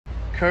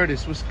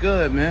Curtis, what's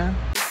good, man?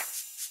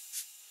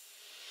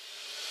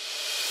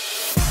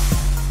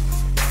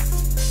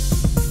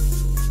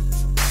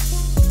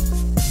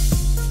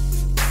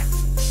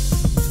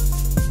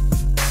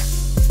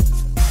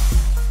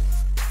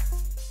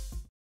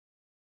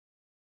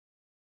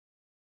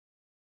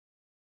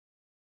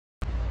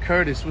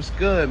 Curtis, what's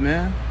good,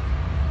 man?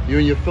 You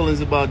and your feelings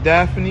about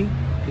Daphne?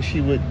 Cause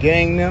she would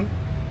gang them?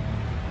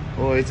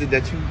 Or is it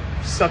that you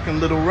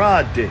sucking little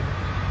Rod dick?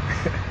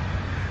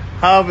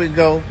 However it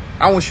go,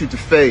 I want you to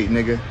fade,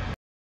 nigga.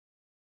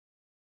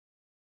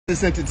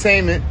 This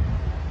entertainment,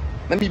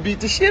 let me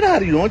beat the shit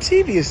out of you on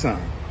TV or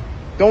something.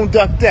 Don't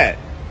duck that.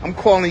 I'm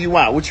calling you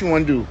out. What you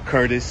want to do,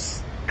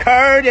 Curtis?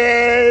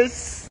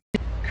 Curtis!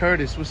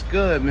 Curtis, what's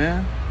good,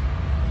 man?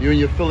 You and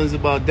your feelings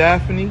about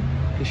Daphne?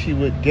 Cause she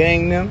would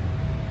gang them?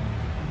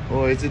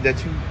 Or is it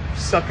that you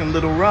sucking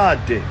little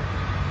Rod dick?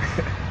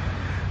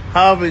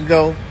 However it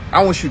go,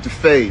 I want you to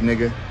fade,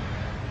 nigga.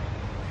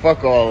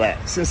 Fuck all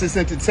that. Since it's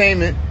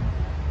entertainment,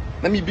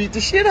 let me beat the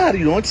shit out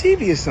of you on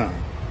TV or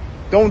something.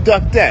 Don't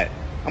duck that.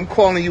 I'm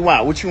calling you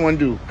out. What you want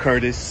to do,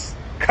 Curtis?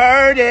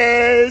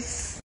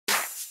 Curtis!